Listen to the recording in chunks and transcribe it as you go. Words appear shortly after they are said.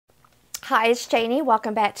Hi, it's Jannie.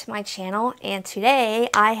 Welcome back to my channel, and today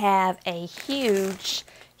I have a huge,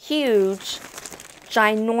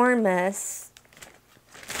 ginormous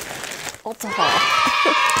Ulta haul.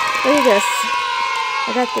 Look at this.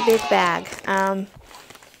 I got the big bag.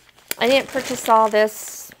 I didn't purchase all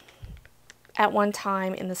this at one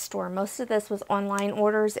time in the store. Most of this was online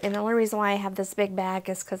orders, and the only reason why I have this big bag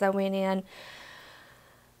is because I went in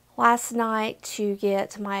last night to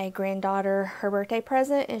get my granddaughter her birthday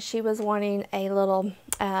present, and she was wanting a little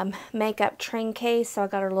makeup train case, so I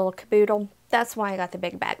got her a little caboodle. That's why I got the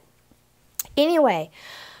big bag. Anyway,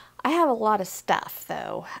 I have a lot of stuff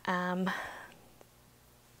though,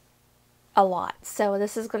 a lot. So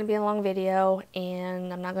this is going to be a long video,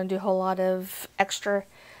 and I'm not going to do a whole lot of extra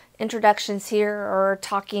introductions here or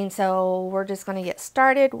talking, so we're just going to get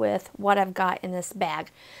started with what I've got in this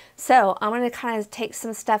bag. So I'm going to kind of take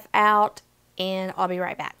some stuff out and I'll be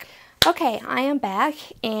right back. Okay, I am back,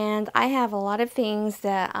 and I have a lot of things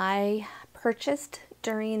that I purchased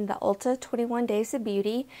during the Ulta 21 Days of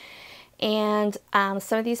Beauty, and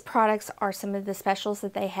some of these products are some of the specials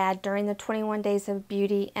that they had during the 21 Days of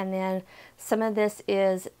Beauty, and then some of this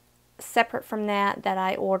is separate from that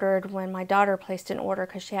I ordered when my daughter placed an order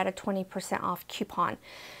because she had a 20% off coupon.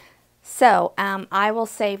 So I will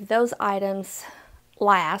save those items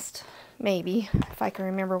last, maybe, if I can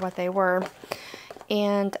remember what they were,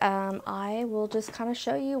 and I will just kind of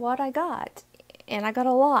show you what I got. And I got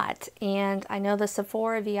a lot, and I know the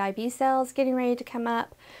Sephora VIB sale is getting ready to come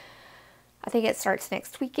up. I think it starts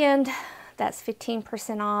next weekend. That's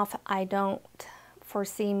 15% off. I don't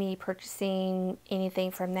foresee me purchasing anything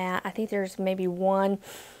from that. I think there's maybe one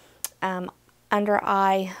under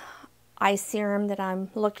eye serum that I'm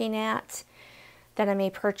looking at that I may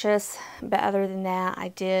purchase, but other than that, I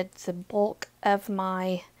did the bulk of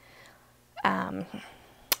my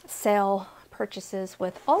sale purchases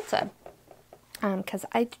with Ulta, because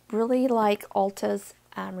I really like Ulta's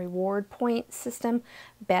reward point system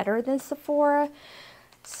better than Sephora.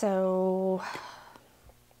 So,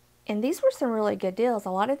 and these were some really good deals.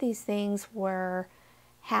 A lot of these things were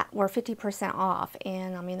 50% off,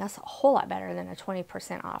 and I mean, that's a whole lot better than a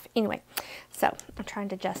 20% off. Anyway, so I'm trying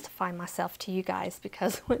to justify myself to you guys,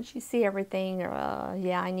 because once you see everything,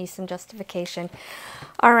 yeah, I need some justification.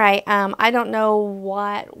 All right, I don't know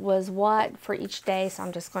what was what for each day, so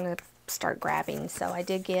I'm just going to start grabbing. So I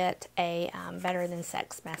did get a Better Than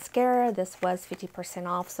Sex mascara. This was 50%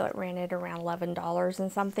 off, so it ran at around $11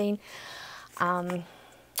 and something.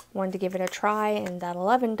 Wanted to give it a try, and that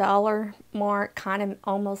 $11 mark kind of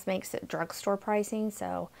almost makes it drugstore pricing,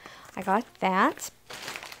 so I got that.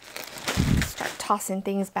 Start tossing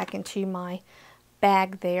things back into my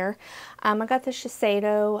bag there. I got the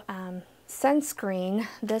Shiseido sunscreen.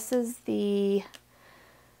 This is the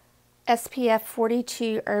SPF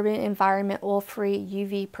 42 Urban Environment Oil-Free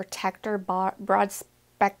UV Protector Broad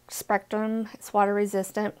Spectrum. It's water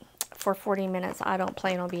resistant for 40 minutes. I don't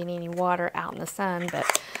plan on being any water out in the sun,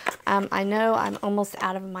 but I know I'm almost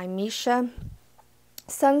out of my Misha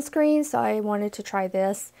sunscreen, so I wanted to try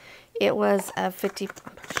this. It was I'm pretty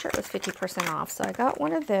sure it was 50% off, so I got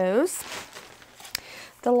one of those.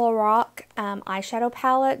 The Lorac eyeshadow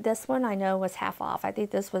palette. This one I know was half off. I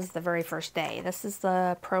think this was the very first day. This is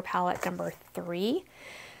the Pro Palette number 3,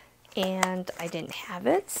 and I didn't have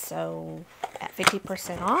it, so at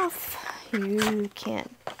 50% off, you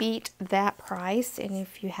can't beat that price. And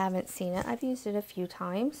if you haven't seen it, I've used it a few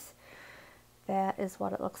times. That is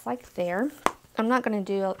what it looks like there. I'm not going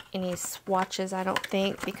to do any swatches, I don't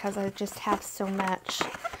think, because I just have so much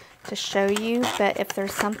to show you. But if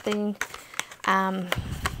there's something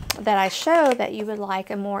that I show that you would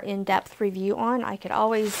like a more in-depth review on, I could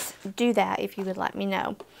always do that if you would let me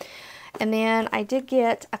know. And then I did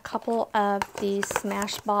get a couple of the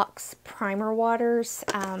Smashbox primer waters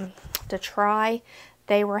to try.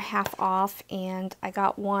 They were half off, and I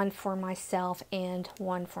got one for myself and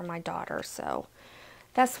one for my daughter, so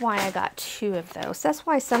that's why I got 2 of those. That's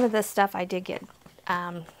why some of this stuff I did get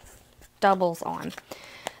doubles on.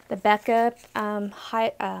 The Becca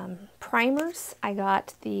primers, I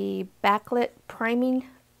got the backlit priming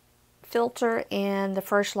filter and the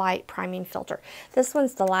First Light priming filter. This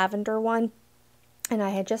one's the lavender one, and I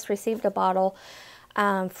had just received a bottle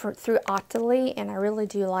through Octoly, and I really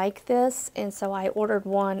do like this, and so I ordered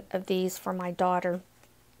one of these for my daughter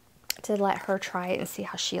to let her try it and see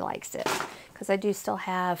how she likes it, because I do still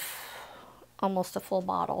have almost a full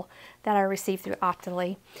bottle that I received through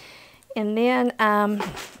Octoly. And then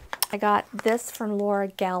I got this from Laura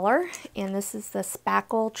Geller, and this is the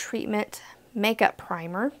Spackle Treatment Makeup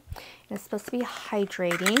Primer, and it's supposed to be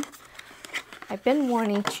hydrating. I've been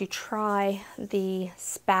wanting to try the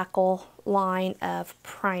Spackle line of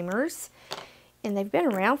primers, and they've been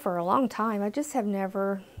around for a long time. I just have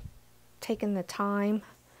never taken the time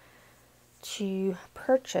to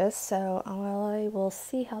purchase, so I will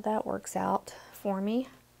see how that works out for me,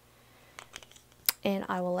 and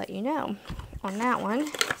I will let you know on that one.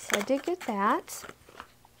 So I did get that.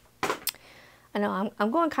 I know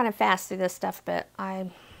I'm going kind of fast through this stuff, but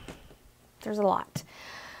there's a lot.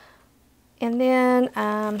 And then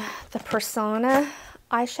the Persona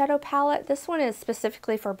eyeshadow palette. This one is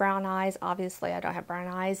specifically for brown eyes. Obviously, I don't have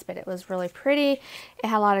brown eyes, but it was really pretty. It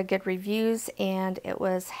had a lot of good reviews, and it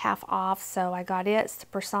was half off, so I got it. It's the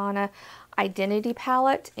Persona Identity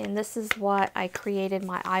Palette, and this is what I created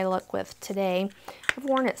my eye look with today. I've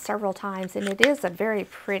worn it several times, and it is a very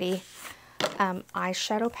pretty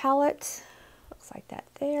eyeshadow palette. Looks like that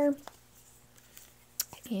there.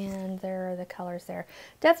 And there are the colors there.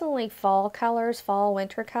 Definitely fall colors, fall,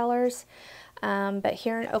 winter colors. But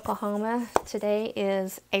here in Oklahoma, today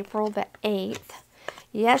is April the 8th.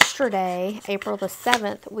 Yesterday, April the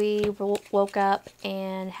 7th, we woke up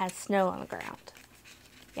and had snow on the ground.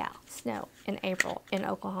 Yeah, snow in April in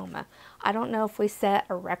Oklahoma. I don't know if we set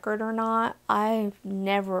a record or not. I've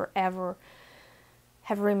never, ever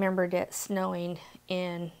have remembered it snowing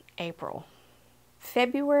in April.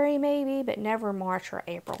 February maybe, but never March or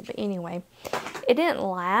April. But anyway, it didn't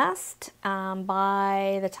last.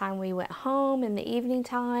 By the time we went home in the evening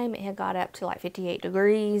time, it had got up to like 58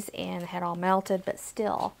 degrees and had all melted, but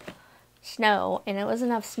still snow. And it was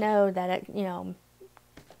enough snow that it, you know,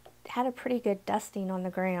 had a pretty good dusting on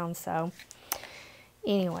the ground. So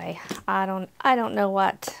anyway, I don't know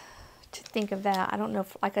what to think of that. I don't know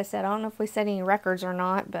if, like I said, I don't know if we set any records or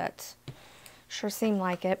not, but sure seemed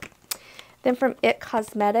like it. Then from IT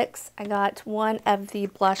Cosmetics, I got one of the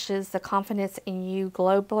blushes, the Confidence in You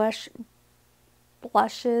Glow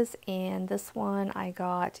blushes, and this one I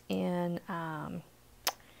got in,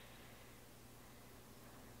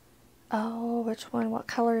 oh, which one? What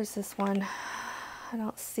color is this one? I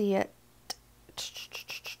don't see it.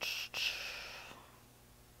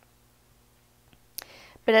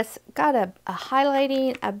 But it's got a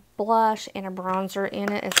highlighting, a blush, and a bronzer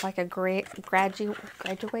in it. It's like a graduated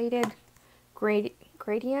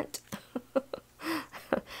gradient.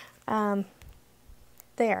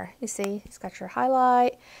 There, you see, it's got your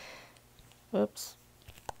highlight. Oops.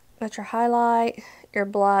 Got your highlight, your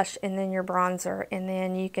blush, and then your bronzer. And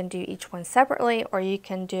then you can do each one separately, or you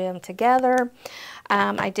can do them together.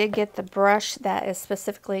 I did get the brush that is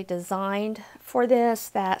specifically designed for this,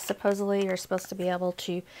 that supposedly you're supposed to be able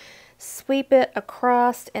to sweep it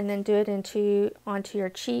across and then do it onto your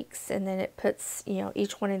cheeks, and then it puts, you know,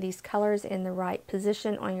 each one of these colors in the right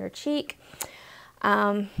position on your cheek.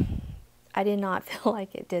 I did not feel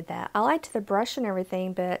like it did that. I liked the brush and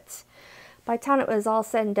everything, but by the time it was all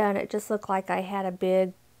said and done, it just looked like I had a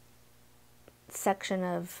big section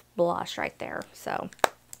of blush right there. So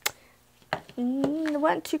I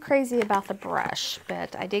wasn't too crazy about the brush,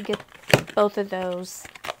 but I did get both of those.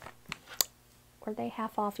 Were they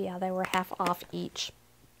half off? Yeah, they were half off each.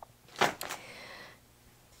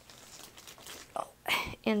 Oh,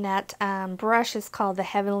 and that brush is called the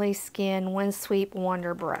Heavenly Skin Wind Sweep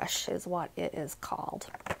Wonder Brush is what it is called.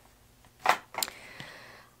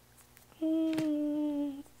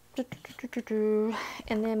 And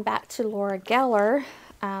then back to Laura Geller.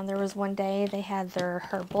 There was one day they had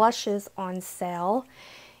her blushes on sale.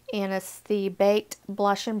 And it's the Baked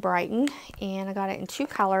Blush and Brighten, and I got it in two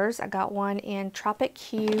colors. I got one in Tropic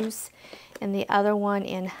Hues and the other one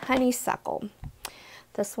in Honeysuckle.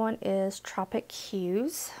 This one is Tropic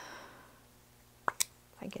Hues. If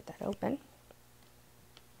I get that open.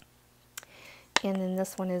 And then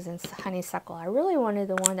this one is in Honeysuckle. I really wanted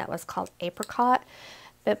the one that was called Apricot,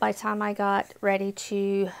 but by the time I got ready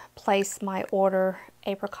to place my order,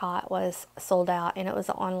 Apricot was sold out, and it was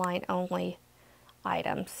an online only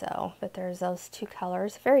item. So, but there's those two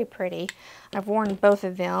colors, very pretty. I've worn both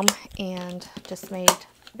of them and just made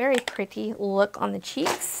very pretty look on the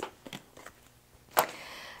cheeks.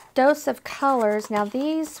 Dose of Colors. Now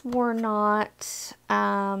these were not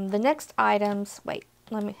the next items. Wait,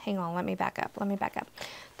 let me back up.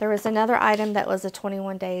 There was another item that was a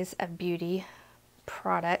 21 Days of Beauty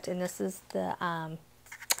product, and this is the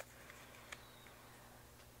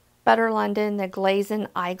Butter London, the Glazing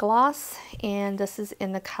Eye Gloss, and this is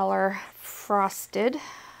in the color Frosted.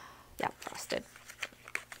 Yeah, Frosted.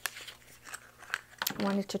 I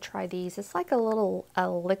wanted to try these. It's like a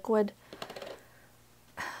liquid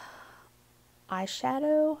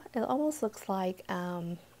eyeshadow. It almost looks like,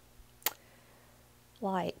 oh,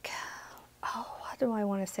 what do I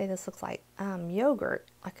want to say this looks like? Yogurt,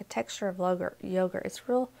 like a texture of yogurt. It's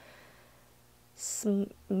real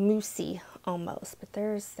moussey almost, but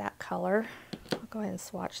there's that color. I'll go ahead and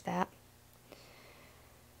swatch that.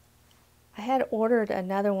 I had ordered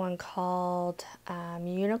another one called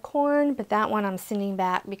Unicorn, but that one I'm sending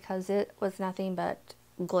back because it was nothing but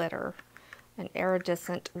glitter, an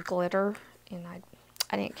iridescent glitter, and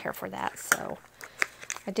I didn't care for that, so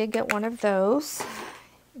I did get one of those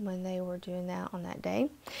when they were doing that on that day.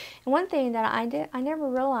 And one thing that I never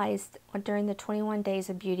realized during the 21 Days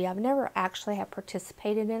of Beauty, I've never actually have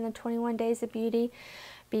participated in the 21 Days of Beauty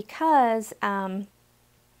because a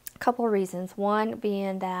couple of reasons. One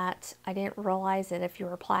being that I didn't realize that if you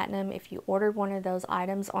were platinum, if you ordered one of those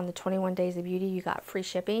items on the 21 Days of Beauty, you got free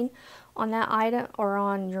shipping on that item or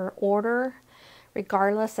on your order,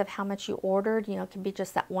 regardless of how much you ordered. You know, it could be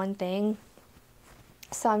just that one thing.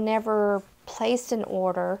 So I've never placed an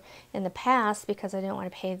order in the past because I didn't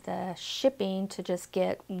want to pay the shipping to just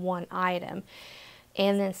get one item.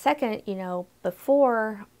 And then second, you know,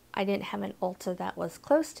 before I didn't have an Ulta that was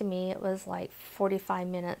close to me. It was like 45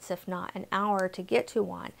 minutes, if not an hour, to get to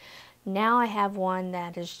one. Now I have one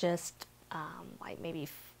that is just like maybe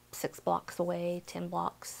 6 blocks away, 10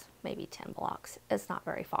 blocks, maybe 10 blocks. It's not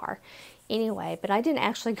very far. Anyway, but I didn't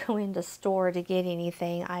actually go into store to get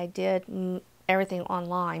anything. I did everything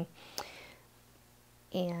online.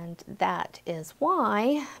 And that is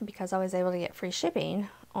why, because I was able to get free shipping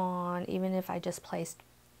on, even if I just placed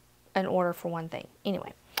an order for one thing.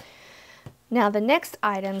 Anyway, now the next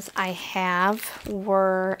items I have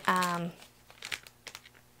were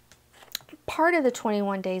part of the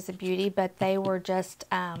 21 Days of Beauty, but they were just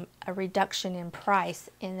a reduction in price,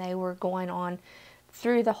 and they were going on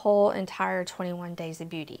through the whole entire 21 Days of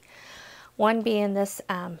Beauty. One being this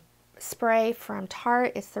spray from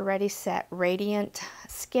Tarte. It's the Ready Set Radiant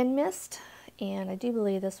Skin Mist, and I do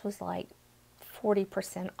believe this was like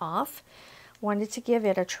 40% off. Wanted to give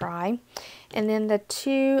it a try. And then the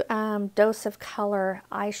two Dose of Color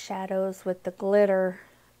eyeshadows with the glitter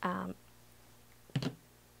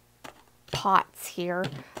pots here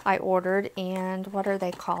I ordered. And what are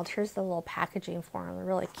they called? Here's the little packaging for them. They're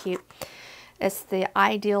really cute. It's the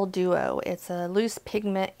Ideal Duo. It's a loose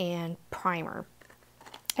pigment and primer.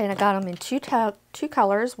 And I got them in two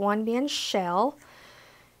colors, one being Shell,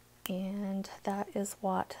 and that is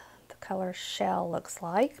what the color Shell looks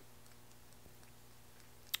like.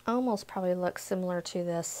 Almost probably looks similar to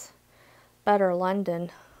this Butter London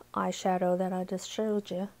eyeshadow that I just showed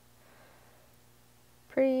you.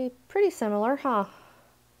 Pretty similar, huh?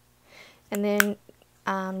 And then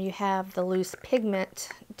you have the loose pigment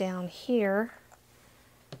down here.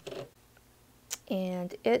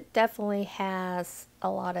 And it definitely has a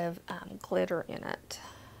lot of glitter in it.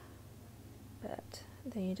 But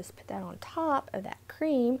then you just put that on top of that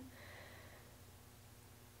cream.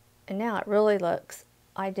 And now it really looks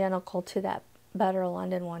identical to that Butter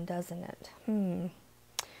London one, doesn't it?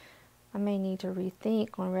 I may need to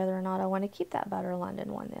rethink on whether or not I want to keep that Butter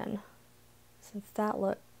London one then. Since that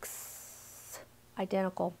looks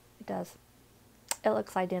identical. It does. It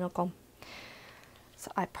looks identical.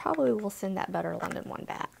 So I probably will send that Butter London one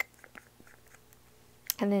back.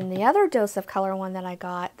 And then the other Dose of Color one that I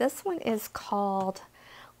got, this one is called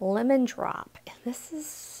Lemon Drop. And this is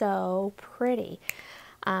so pretty.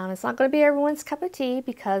 It's not going to be everyone's cup of tea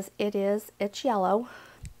because it's yellow.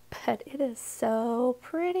 But it is so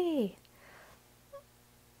pretty.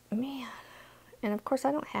 Man. And of course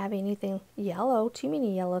I don't have anything yellow, too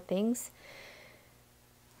many yellow things.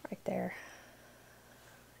 Right there.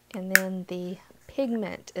 And then the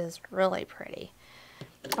pigment is really pretty.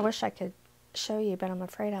 I wish I could show you, but I'm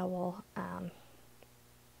afraid I will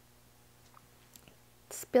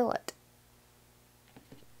spill it.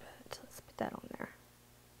 But let's put that on there.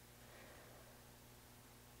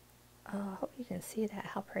 I hope you can see that,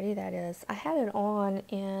 how pretty that is. I had it on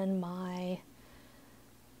in my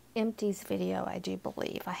empties video, I do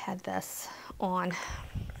believe. I had this on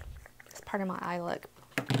as part of my eye look.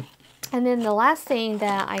 And then the last thing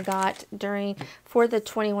that I got for the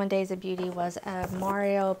 21 Days of Beauty was a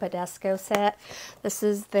Mario Badescu set. This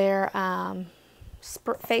is their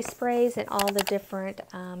face sprays and all the different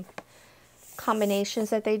combinations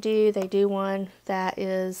that they do. They do one that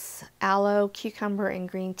is aloe, cucumber, and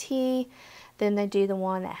green tea. Then they do the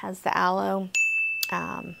one that has the aloe,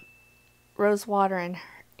 rose water,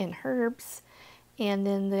 and herbs. And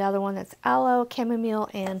then the other one that's aloe, chamomile,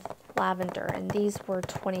 and lavender. And these were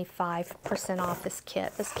 25% off this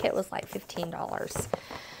kit. This kit was like $15.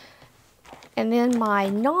 And then my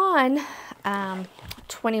non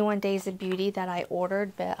 21 Days of Beauty that I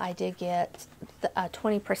ordered, but I did get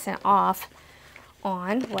 20% off,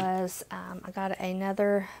 on was I got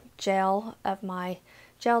another gel of my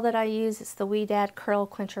gel that I use. It's the Dad Curl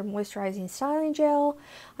Quencher Moisturizing Styling Gel.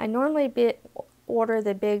 I normally order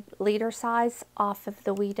the big liter size off of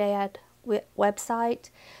the Dad website,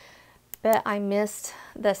 but I missed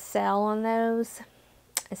the sale on those.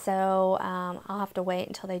 So I'll have to wait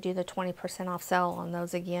until they do the 20% off sale on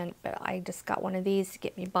those again. But I just got one of these to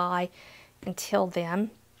get me by until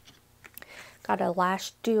then. Got a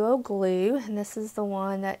Lash Duo glue, and this is the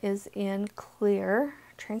one that is in clear,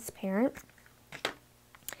 transparent.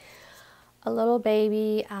 A little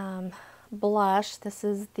baby blush. This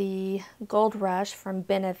is the Gold Rush from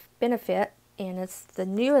Benefit, and it's the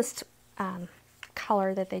newest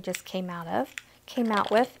color that they just came out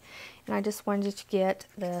with. And I just wanted to get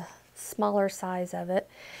the smaller size of it.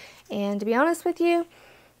 And to be honest with you,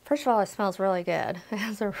 first of all, it smells really good. It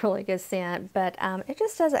has a really good scent, but it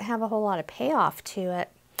just doesn't have a whole lot of payoff to it.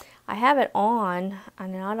 I have it on,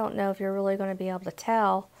 and I don't know if you're really going to be able to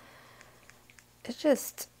tell. It's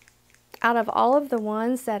just, out of all of the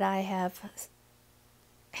ones that I have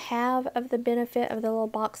of the Benefit of the little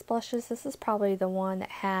box blushes, this is probably the one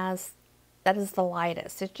that is the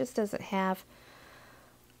lightest. It just doesn't have,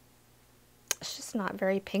 it's just not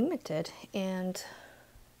very pigmented, and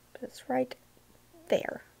it's right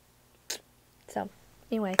there. So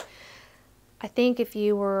anyway, I think if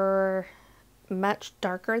you were much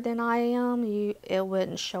darker than I am, it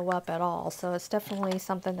wouldn't show up at all. So it's definitely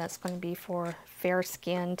something that's going to be for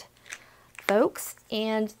fair-skinned folks.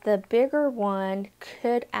 And the bigger one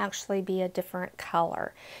could actually be a different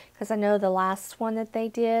color, because I know the last one that they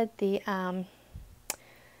did, the what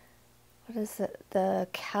is it, the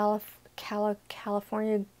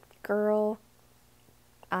California Girl,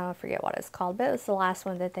 I don't forget what it's called, but it was the last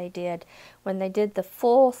one that they did. When they did the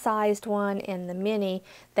full-sized one and the mini,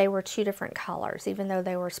 they were two different colors, even though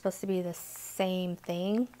they were supposed to be the same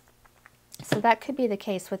thing. So that could be the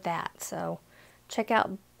case with that. So check out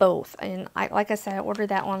both. And like I said, I ordered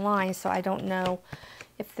that online, so I don't know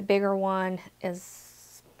if the bigger one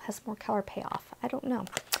has more color payoff. I don't know.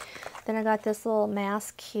 Then I got this little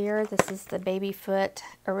mask here. This is the Baby Foot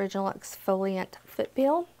Original Exfoliant Foot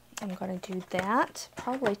Peel. I'm going to do that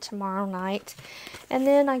probably tomorrow night. And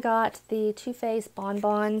then I got the Too Faced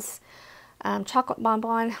Bonbons Chocolate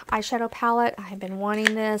Bonbon Eyeshadow Palette. I have been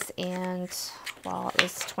wanting this, and while it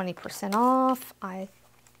was 20% off, I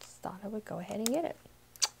just thought I would go ahead and get it.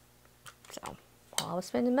 So while I was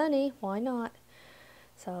spending money, why not?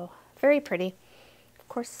 So very pretty. Of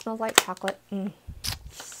course, it smells like chocolate.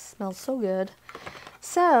 Smells so good.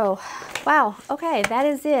 So, wow, okay, that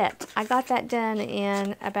is it. I got that done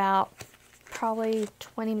in about probably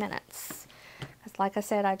 20 minutes. Because like I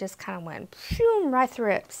said, I just kind of went right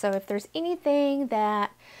through it. So if there's anything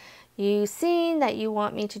that you've seen that you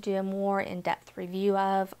want me to do a more in-depth review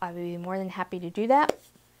of, I would be more than happy to do that.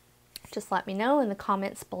 Just let me know in the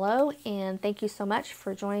comments below. And thank you so much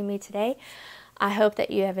for joining me today. I hope that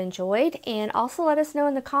you have enjoyed, and also let us know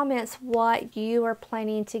in the comments what you are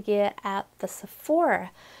planning to get at the Sephora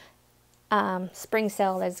spring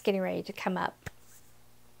sale that's getting ready to come up.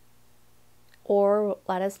 Or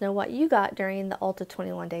let us know what you got during the Ulta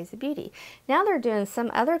 21 Days of Beauty. Now they're doing some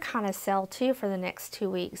other kind of sale too for the next 2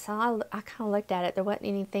 weeks. So I kind of looked at it. There wasn't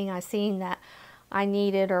anything I seen that I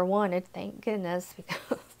needed or wanted, thank goodness,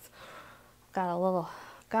 because I got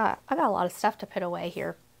a lot of stuff to put away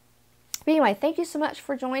here. But anyway, thank you so much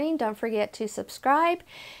for joining. Don't forget to subscribe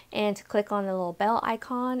and to click on the little bell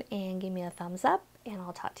icon and give me a thumbs up, and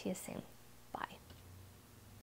I'll talk to you soon.